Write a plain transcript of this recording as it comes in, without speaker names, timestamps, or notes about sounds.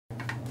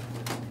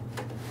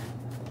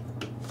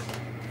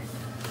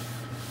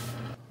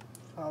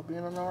I'll be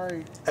in an RA.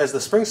 As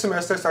the spring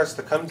semester starts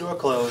to come to a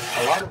close,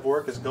 a lot of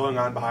work is going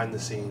on behind the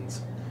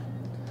scenes.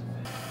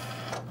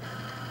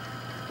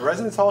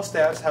 Residence hall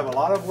staffs have a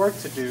lot of work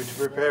to do to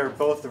prepare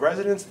both the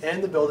residents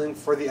and the building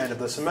for the end of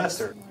the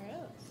semester.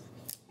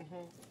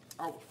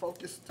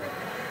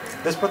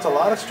 This puts a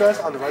lot of stress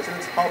on the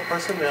residence hall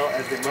personnel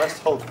as they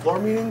must hold floor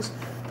meetings,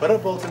 put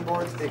up bulletin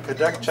boards, and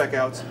conduct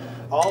checkouts,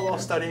 all while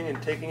studying and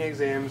taking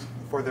exams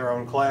for their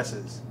own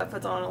classes. That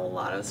puts on a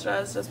lot of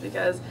stress just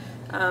because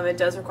it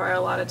does require a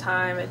lot of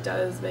time. It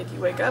does make you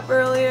wake up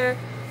earlier.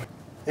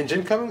 In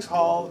Jim Cummings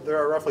Hall, there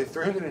are roughly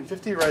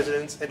 350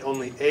 residents and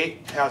only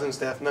 8 housing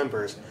staff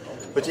members,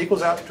 which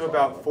equals out to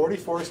about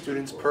 44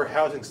 students per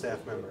housing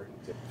staff member.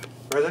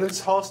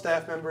 Residence hall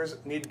staff members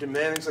need to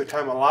manage their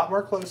time a lot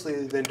more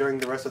closely than during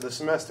the rest of the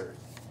semester.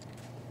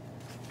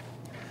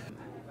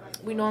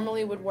 We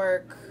normally would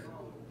work,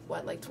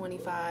 like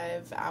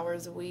 25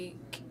 hours a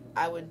week.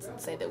 I would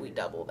say that we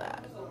double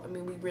that. I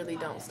mean, we really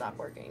don't stop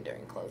working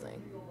during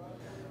closing.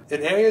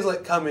 In areas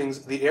like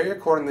Cummings, the area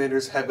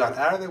coordinators have gone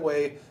out of their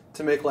way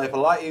to make life a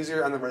lot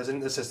easier on the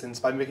resident assistants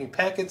by making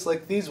packets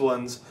like these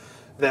ones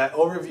that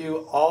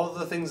overview all of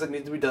the things that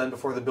need to be done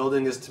before the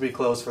building is to be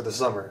closed for the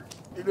summer.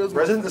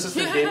 Resident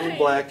Assistant Damien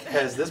Black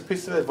has this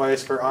piece of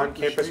advice for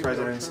on-campus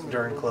residents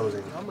during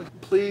closing.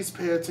 Please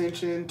pay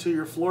attention to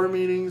your floor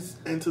meetings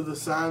and to the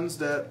signs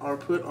that are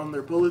put on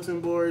their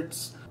bulletin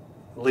boards.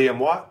 Liam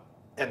Watt,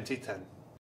 MT10.